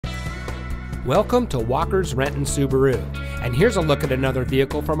Welcome to Walker's Renton Subaru, and here's a look at another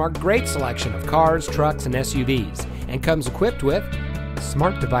vehicle from our great selection of cars, trucks, and SUVs, and comes equipped with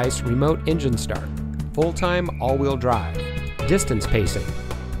smart device remote engine start, full-time all-wheel drive, distance pacing,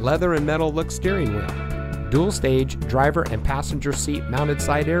 leather and metal look steering wheel, dual-stage driver and passenger seat mounted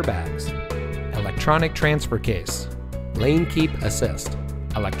side airbags, electronic transfer case, lane keep assist,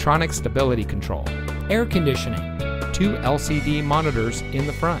 electronic stability control, air conditioning, 2 LCD monitors in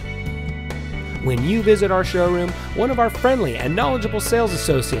the front. When you visit our showroom, one of our friendly and knowledgeable sales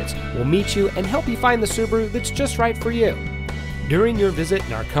associates will meet you and help you find the Subaru that's just right for you. During your visit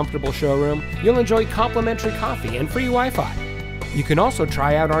in our comfortable showroom, you'll enjoy complimentary coffee and free Wi-Fi. You can also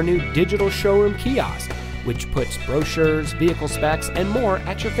try out our new digital showroom kiosk, which puts brochures, vehicle specs, and more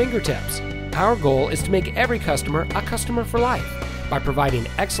at your fingertips. Our goal is to make every customer a customer for life by providing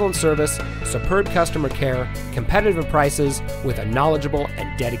excellent service, superb customer care, competitive prices, with a knowledgeable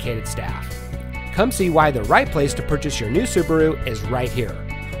and dedicated staff. Come see why the right place to purchase your new Subaru is right here.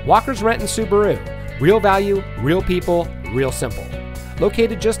 Walker's Renton Subaru. Real value, real people, real simple.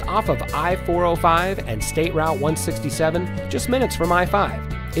 Located just off of I-405 and State Route 167, just minutes from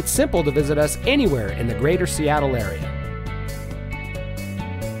I-5. It's simple to visit us anywhere in the greater Seattle area.